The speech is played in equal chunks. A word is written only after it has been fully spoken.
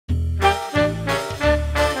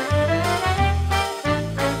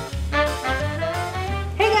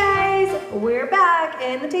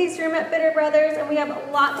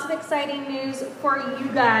have lots of exciting news for you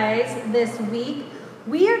guys this week.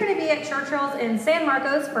 We are going to be at Churchill's in San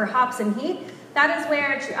Marcos for Hops and Heat. That is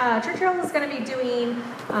where Churchill's is going to be doing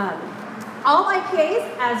all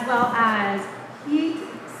IPAs as well as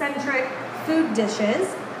heat-centric food dishes.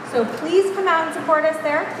 So please come out and support us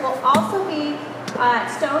there. We'll also be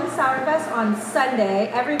at Stone Sour Fest on Sunday.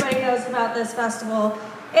 Everybody knows about this festival.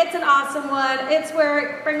 It's an awesome one. It's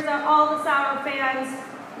where it brings out all the sour fans.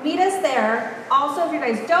 Meet us there. Also, if you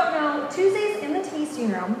guys don't know, Tuesdays in the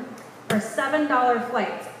tasting room are $7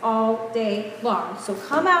 flights all day long. So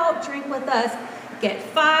come out, drink with us, get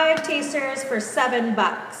 5 tasters for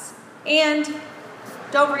 $7. And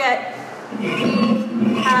don't forget, we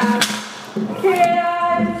have kids.